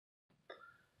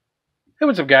Hey,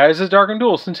 what's up guys, it's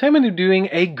DarkArmedDuelist, and today I'm going to be doing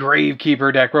a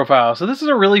Gravekeeper deck profile. So this is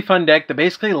a really fun deck that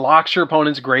basically locks your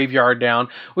opponent's graveyard down,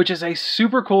 which is a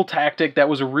super cool tactic that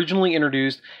was originally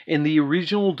introduced in the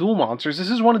original Duel Monsters. This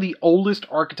is one of the oldest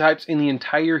archetypes in the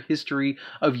entire history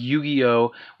of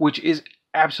Yu-Gi-Oh!, which is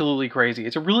absolutely crazy.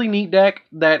 It's a really neat deck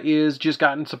that is just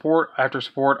gotten support after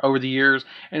support over the years,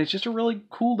 and it's just a really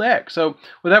cool deck. So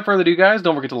without further ado guys,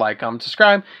 don't forget to like, comment,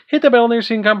 subscribe, hit the bell near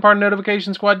so you can become part of the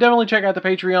notification squad. Definitely check out the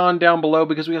Patreon down below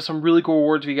because we have some really cool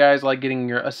rewards for you guys, like getting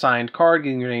your assigned card,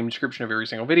 getting your name and description of every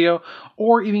single video,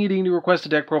 or even getting to request a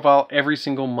deck profile every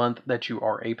single month that you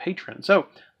are a patron. So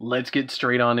let's get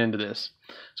straight on into this.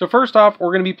 So first off,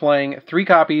 we're going to be playing 3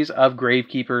 copies of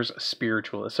Gravekeeper's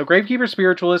Spiritualist. So Gravekeeper's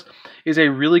Spiritualist is a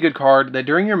really good card that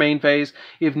during your main phase,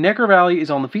 if Necro Valley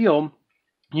is on the field,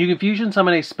 you can fusion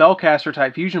summon a spellcaster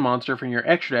type fusion monster from your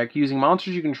extra deck using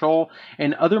monsters you control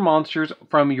and other monsters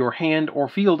from your hand or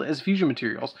field as fusion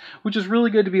materials, which is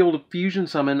really good to be able to fusion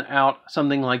summon out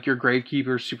something like your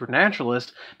Gravekeeper's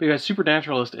Supernaturalist, because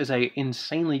Supernaturalist is a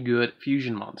insanely good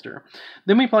fusion monster.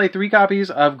 Then we play 3 copies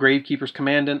of Gravekeeper's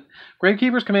Commandant.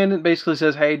 Gravekeeper's Commandant basically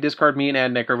says, hey, discard me and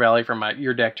add Necro Valley from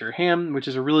your deck to your hand, which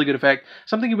is a really good effect.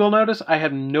 Something you will notice, I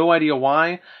have no idea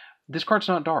why, this card's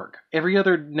not dark. Every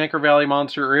other Necro Valley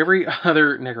monster, or every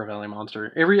other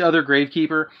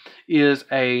Gravekeeper is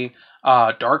a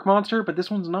dark monster, but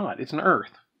this one's not. It's an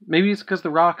earth. Maybe it's because the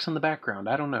rock's in the background.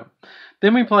 I don't know.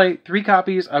 Then we play 3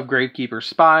 copies of Gravekeeper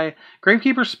Spy.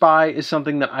 Gravekeeper Spy is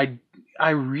something that I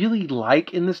really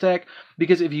like in this deck,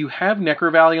 because if you have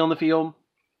Necro Valley on the field,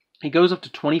 it goes up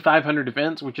to 2,500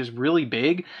 defense, which is really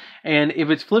big. And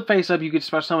if it's flip face up, you could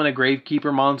special summon a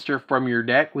Gravekeeper monster from your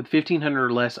deck with 1,500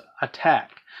 or less attack,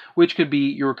 which could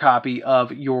be your copy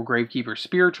of your Gravekeeper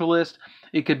Spiritualist.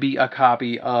 It could be a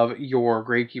copy of your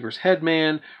Gravekeeper's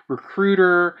Headman,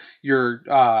 Recruiter,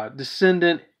 your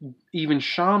Descendant, even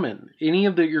Shaman. Any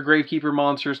of your Gravekeeper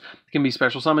monsters can be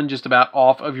special summoned just about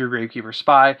off of your Gravekeeper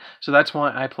Spy. So that's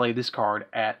why I play this card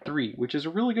at 3, which is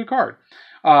a really good card.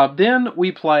 Then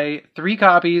we play 3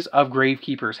 copies of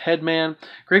Gravekeeper's Headman.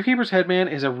 Gravekeeper's Headman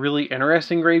is a really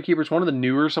interesting Gravekeeper. It's one of the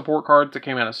newer support cards that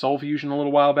came out of Soul Fusion a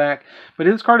little while back. But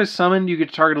if this card is summoned, you get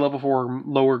to target a level 4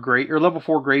 level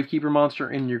 4 Gravekeeper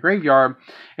monster in your graveyard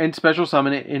and special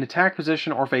summon it in attack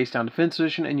position or face down defense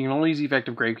position, and you can only use the effect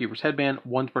of Gravekeeper's Headman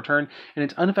once per turn, and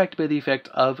it's unaffected by the effect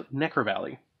of Necro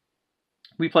Valley.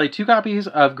 We play 2 copies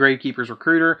of Gravekeeper's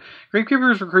Recruiter.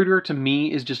 Gravekeeper's Recruiter, to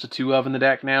me, is just a 2-of in the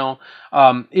deck now.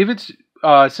 If it's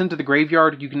sent to the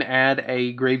graveyard, you can add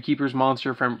a Gravekeeper's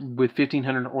monster with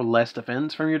 1,500 or less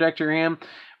defense from your deck to your hand.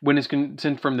 When it's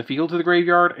sent from the field to the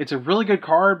graveyard, it's a really good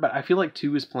card, but I feel like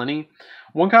 2 is plenty.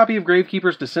 1 copy of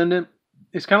Gravekeeper's Descendant.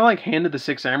 It's kind of like Hand of the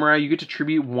Six Samurai. You get to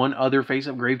tribute 1 other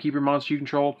face-up Gravekeeper monster you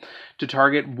control to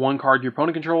target 1 card your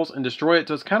opponent controls and destroy it.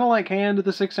 So it's kind of like Hand of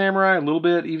the Six Samurai a little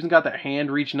bit. It even got that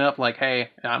hand reaching up like,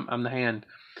 hey, I'm the hand,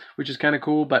 which is kind of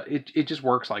cool, but it just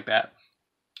works like that.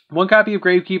 1 copy of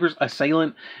Gravekeeper's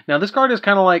Assailant. Now this card is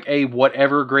kind of like a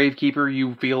whatever Gravekeeper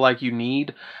you feel like you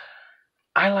need.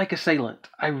 I like Assailant.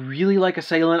 I really like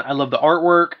Assailant. I love the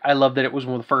artwork. I love that it was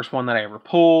the first one that I ever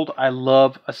pulled. I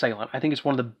love Assailant. I think it's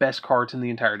one of the best cards in the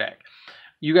entire deck.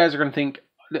 You guys are going to think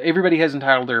everybody has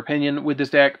entitled their opinion with this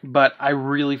deck, but I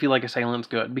really feel like Assailant's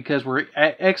good because we're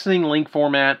exiting Link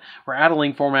format. We're out of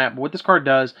Link format, but what this card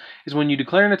does is when you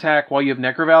declare an attack while you have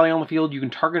Necro Valley on the field, you can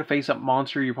target a face-up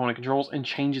monster your opponent controls and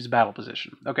change its battle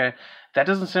position. Okay, that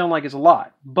doesn't sound like it's a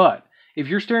lot, but if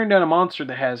you're staring down a monster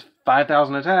that has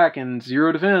 5,000 attack and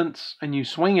 0 defense, and you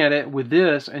swing at it with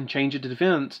this and change it to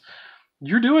defense,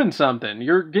 you're doing something.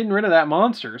 You're getting rid of that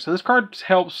monster. So this card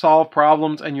helps solve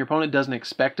problems, and your opponent doesn't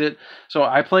expect it. So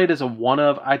I play it as a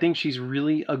 1-of. I think she's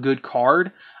really a good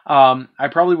card. I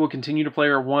probably will continue to play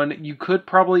her 1. You could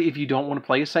probably, if you don't want to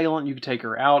play Assailant, you could take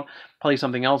her out, play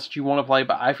something else that you want to play,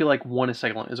 but I feel like 1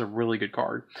 Assailant is a really good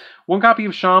card. 1 copy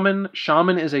of Shaman.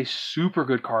 Shaman is a super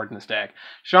good card in this deck.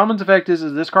 Shaman's effect is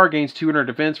this card gains 200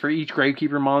 defense for each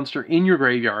Gravekeeper monster in your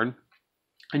graveyard,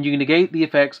 and you can negate the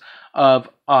effects of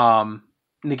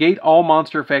negate all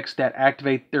monster effects that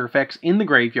activate their effects in the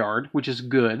graveyard, which is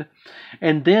good.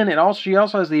 And then she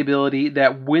also has the ability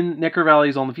that when Necro Valley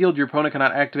is on the field, your opponent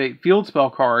cannot activate field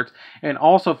spell cards, and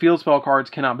also field spell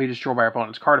cards cannot be destroyed by your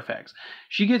opponent's card effects.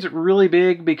 She gets really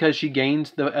big because she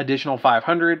gains the additional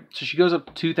 500, so she goes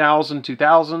up to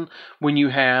 2,000 when you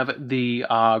have the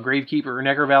Gravekeeper or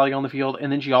Necro Valley on the field,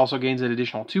 and then she also gains an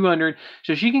additional 200,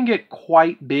 so she can get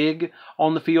quite big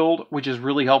on the field, which is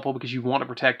really helpful because you want to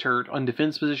protect her on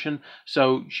defense position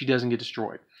so she doesn't get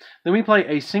destroyed. Then we play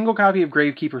a single copy of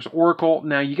Gravekeeper's Oracle.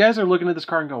 Now, you guys are looking at this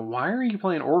card and go, why are you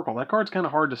playing Oracle? That card's kind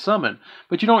of hard to summon.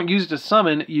 But you don't use it to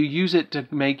summon, you use it to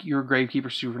make your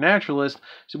Gravekeeper Supernaturalist,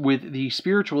 with the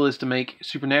Spiritualist to make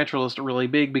Supernaturalist really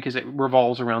big because it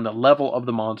revolves around the level of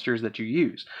the monsters that you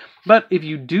use. But if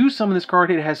you do summon this card,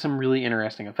 it has some really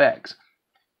interesting effects.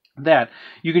 That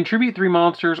you can tribute 3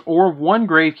 monsters or 1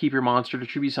 Gravekeeper monster to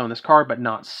tribute summon this card but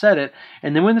not set it,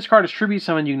 and then when this card is tribute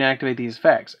summoned you can activate these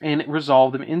effects and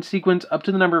resolve them in sequence up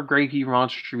to the number of Gravekeeper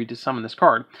monsters tribute to summon this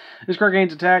card. This card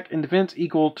gains attack and defense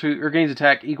equal to, or gains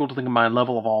attack equal to the combined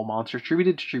level of all monsters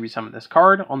tributed to tribute summon this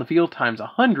card on the field times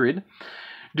 100.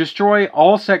 Destroy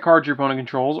all set cards your opponent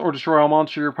controls, or destroy all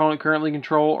monsters your opponent currently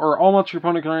control, or all monsters your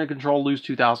opponent currently control lose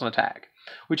 2,000 attack,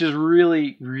 which is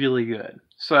really, really good.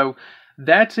 So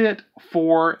that's it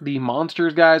for the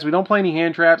monsters, guys. We don't play any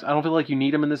hand traps. I don't feel like you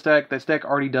need them in this deck. This deck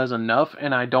already does enough,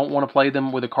 and I don't want to play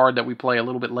them with a card that we play a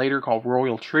little bit later called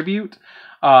Royal Tribute.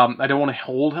 I don't want to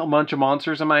hold a bunch of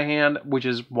monsters in my hand, which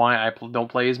is why I don't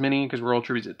play as many, because Royal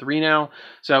Tribute's at 3 now.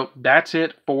 So that's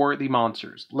it for the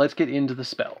monsters. Let's get into the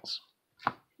spells.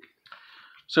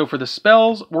 So for the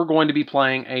spells, we're going to be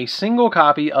playing a single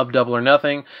copy of Double or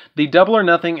Nothing. The Double or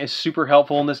Nothing is super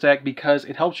helpful in this deck because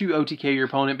it helps you OTK your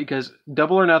opponent, because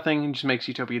Double or Nothing just makes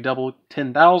Utopia double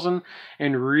 10,000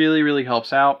 and really, really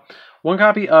helps out. 1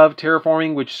 copy of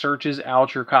Terraforming, which searches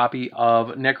out your copy of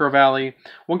Necro Valley.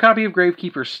 1 copy of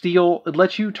Gravekeeper Steel. It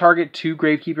lets you target 2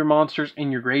 Gravekeeper monsters in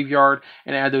your graveyard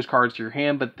and add those cards to your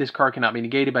hand, but this card cannot be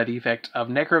negated by the effect of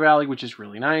Necro Valley, which is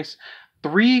really nice.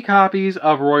 3 copies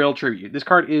of Royal Tribute. This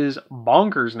card is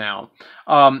bonkers now.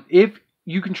 If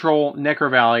you control Necro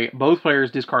Valley, both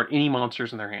players discard any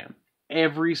monsters in their hand.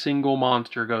 Every single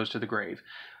monster goes to the grave.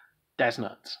 That's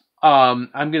nuts.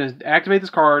 I'm going to activate this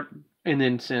card and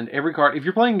then send every card. If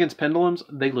you're playing against Pendulums,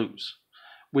 they lose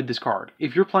with this card.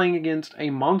 If you're playing against a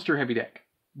monster-heavy deck,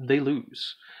 they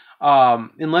lose.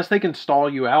 Unless they can stall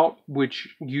you out,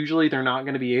 which usually they're not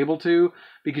going to be able to,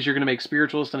 because you're going to make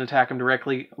Spiritualist and attack them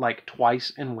directly like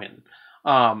twice and win,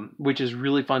 which is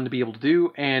really fun to be able to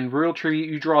do. And Royal Tribute,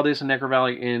 you draw this in Necro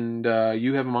Valley and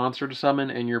you have a monster to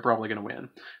summon and you're probably going to win.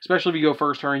 Especially if you go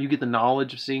first turn, you get the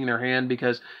knowledge of seeing their hand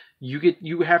because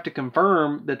you have to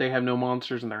confirm that they have no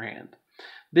monsters in their hand.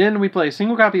 Then we play a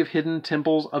single copy of Hidden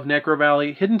Temples of Necro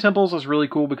Valley. Hidden Temples is really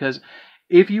cool because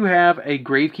if you have a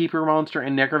Gravekeeper monster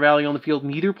and Necro Valley on the field,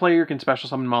 neither player can special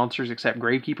summon monsters except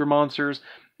Gravekeeper monsters.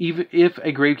 Even if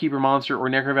a Gravekeeper monster or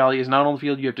Necro Valley is not on the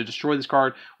field, you have to destroy this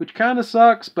card, which kind of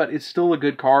sucks, but it's still a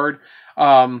good card.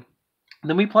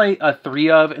 Then we play a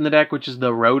 3 of in the deck, which is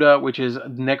the Rhoda, which is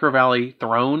Necro Valley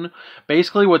Throne.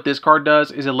 Basically, what this card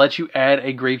does is it lets you add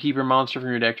a Gravekeeper monster from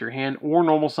your deck to your hand, or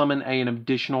normal summon an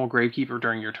additional Gravekeeper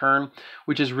during your turn,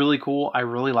 which is really cool. I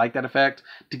really like that effect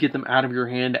to get them out of your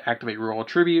hand to activate Royal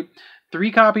Tribute. 3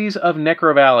 copies of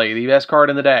Necro Valley, the best card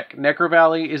in the deck. Necro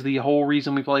Valley is the whole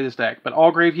reason we play this deck, but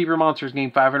all Gravekeeper monsters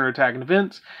gain 500 attack and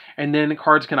defense, and then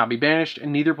cards cannot be banished,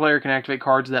 and neither player can activate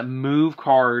cards that move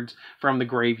cards from the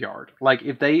graveyard. Like,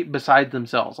 if they, besides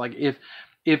themselves, like, if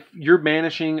you're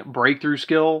banishing Breakthrough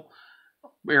Skill,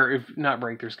 or if not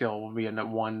Breakthrough Skill would be a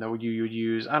one that you would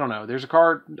use. I don't know. There's a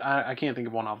card, I can't think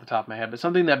of one off the top of my head, but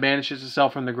something that banishes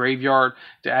itself from the graveyard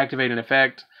to activate an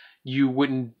effect, you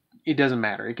wouldn't, it doesn't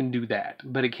matter. It can do that,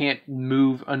 but it can't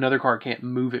move, another card can't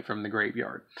move it from the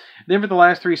graveyard. Then for the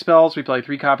last 3 spells, we play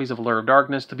 3 copies of Allure of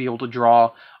Darkness to be able to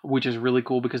draw, which is really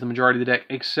cool because the majority of the deck,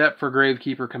 except for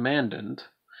Gravekeeper Commandant,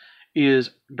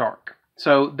 is dark.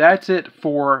 So that's it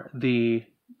for the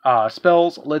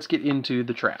spells. Let's get into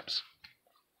the traps.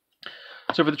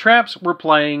 So for the traps, we're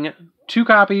playing 2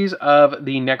 copies of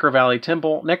the Necro Valley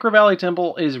Temple. Necro Valley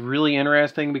Temple is really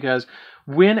interesting because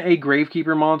when a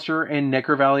Gravekeeper monster and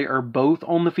Necro Valley are both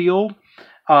on the field,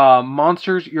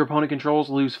 monsters your opponent controls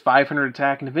lose 500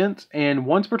 attack and defense, and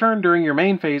once per turn during your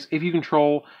main phase, if you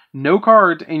control no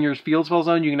cards in your field spell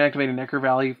zone, you can activate a Necro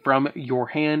Valley from your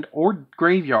hand or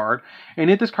graveyard, and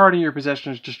if this card in your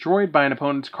possession is destroyed by an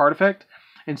opponent's card effect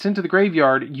and sent to the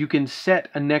graveyard, you can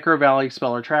set a Necro Valley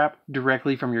spell or trap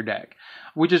directly from your deck,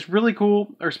 which is really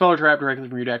cool, or spell or trap directly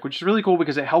from your deck, which is really cool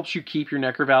because it helps you keep your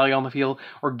Necro Valley on the field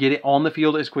or get it on the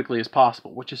field as quickly as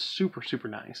possible, which is super, super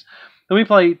nice. Then we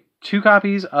play 2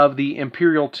 copies of the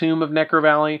Imperial Tomb of Necro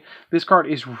Valley. This card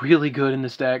is really good in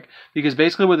this deck because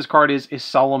basically what this card is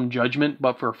Solemn Judgment,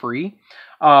 but for free.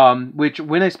 Which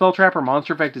when a spell trap or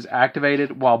monster effect is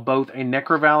activated while both a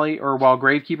Necro Valley or while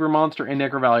Gravekeeper monster and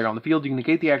Necro Valley are on the field, you can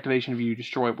negate the activation if you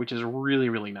destroy it, which is really,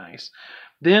 really nice.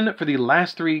 Then for the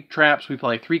last 3 traps, we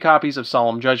play 3 copies of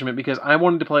Solemn Judgment because I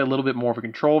wanted to play a little bit more of a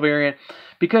control variant.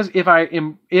 Because if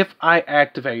I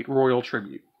activate Royal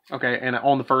Tribute, Okay, and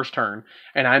on the first turn,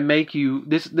 and I make you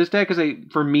this deck is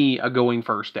for me a going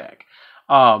first deck.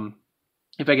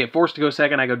 If I get forced to go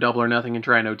second, I go double or nothing and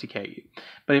try and OTK you.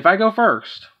 But if I go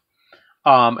first,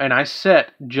 and I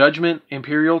set Judgment,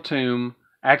 Imperial Tomb,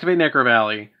 activate Necro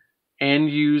Valley, and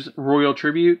use Royal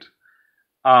Tribute,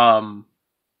 GG.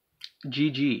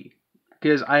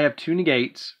 Because I have 2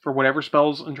 negates for whatever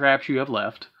spells and traps you have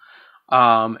left.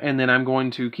 And then I'm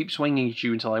going to keep swinging at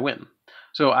you until I win.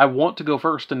 So I want to go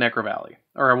first in Necro Valley.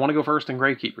 Or I want to go first in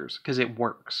Gravekeepers, because it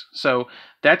works. So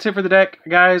that's it for the deck,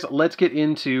 guys. Let's get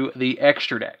into the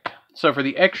extra deck. So for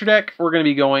the extra deck, we're going to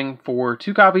be going for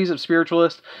 2 copies of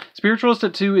Spiritualist. Spiritualist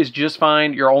at 2 is just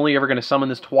fine. You're only ever going to summon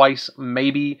this twice,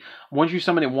 maybe. Once you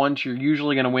summon it once, you're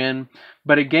usually going to win.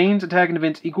 But it gains attack and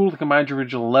defense equal to the combined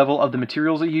original level of the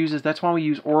materials it uses. That's why we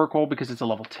use Oracle, because it's a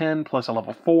level 10 plus a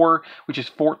level 4, which is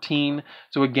 14.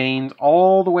 So it gains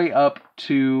all the way up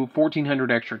to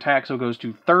 1400 extra attack. So it goes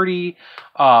to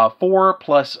 34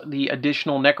 plus the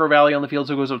additional Necro Valley on the field.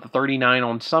 So it goes up to 39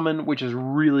 on summon, which is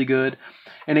really good.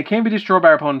 And it can be destroyed by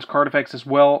our opponent's card effects as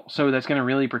well, so that's going to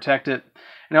really protect it.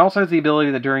 And it also has the ability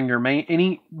that during your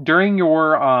main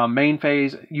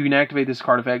phase, you can activate this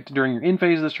card effect. During your end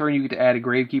phase of this turn, you get to add a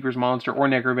Gravekeeper's monster or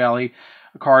Necro Valley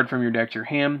card from your deck to your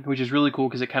hand, which is really cool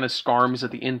because it kind of scarms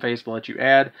at the end phase to let you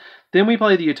add. Then we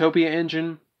play the Utopia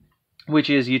engine,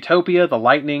 which is Utopia, the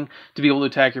lightning, to be able to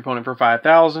attack your opponent for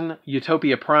 5,000.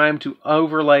 Utopia Prime to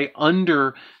overlay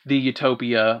under the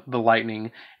Utopia, the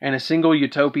lightning. And a single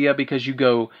Utopia because you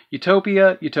go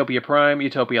Utopia, Utopia Prime,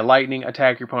 Utopia Lightning,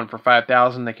 attack your opponent for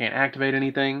 5,000. They can't activate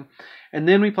anything. And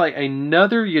then we play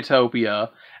another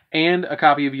Utopia and a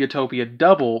copy of Utopia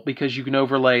Double because you can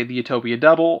overlay the Utopia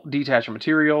Double, detach a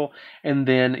material, and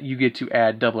then you get to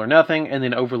add double or nothing, and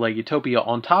then overlay Utopia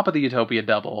on top of the Utopia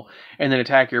Double, and then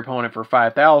attack your opponent for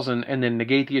 5,000, and then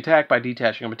negate the attack by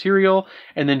detaching a material,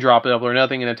 and then drop double or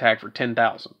nothing and attack for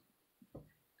 10,000.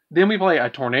 Then we play a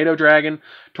Tornado Dragon.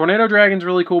 Tornado Dragon's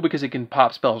really cool because it can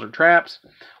pop spells or traps.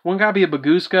 1 copy of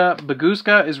Baguska.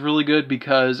 Baguska is really good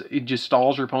because it just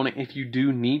stalls your opponent if you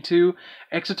do need to.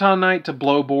 Exciton Knight to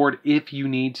blow board if you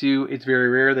need to. It's very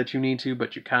rare that you need to,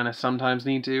 but you kind of sometimes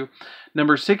need to.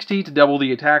 Number 60 to double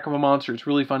the attack of a monster. It's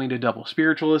really funny to double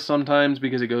Spiritualist sometimes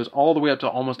because it goes all the way up to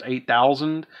almost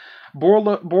 8,000.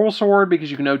 Boral Sword because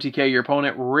you can OTK your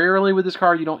opponent. Rarely with this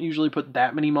card, you don't usually put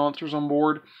that many monsters on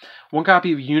board. 1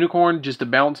 copy of Unicorn just to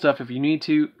bounce stuff if you need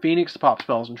to. Phoenix to pop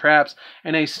spells and traps.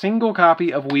 And a single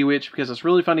copy of Wee Witch because it's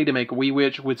really funny to make Wee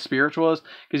Witch with Spiritualist.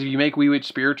 Because if you make Wee Witch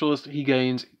Spiritualist, he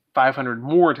gains 500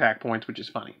 more attack points, which is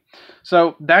funny.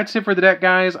 So that's it for the deck,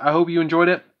 guys. I hope you enjoyed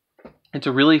it. It's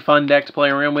a really fun deck to play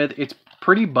around with. It's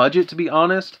pretty budget, to be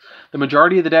honest. The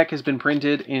majority of the deck has been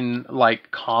printed in,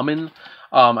 like, common.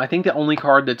 I think the only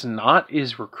card that's not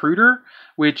is Recruiter,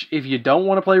 which if you don't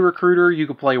want to play Recruiter, you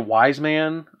could play Wise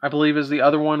Man, I believe is the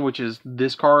other one, which is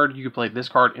this card. You could play this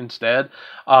card instead.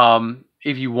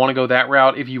 If you want to go that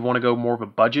route, if you want to go more of a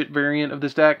budget variant of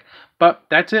this deck. But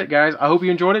that's it, guys. I hope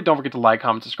you enjoyed it. Don't forget to like,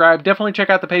 comment, subscribe. Definitely check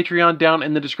out the Patreon down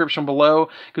in the description below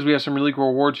because we have some really cool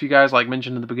rewards for you guys like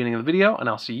mentioned in the beginning of the video. And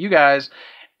I'll see you guys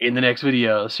in the next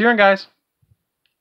video. See you around, guys.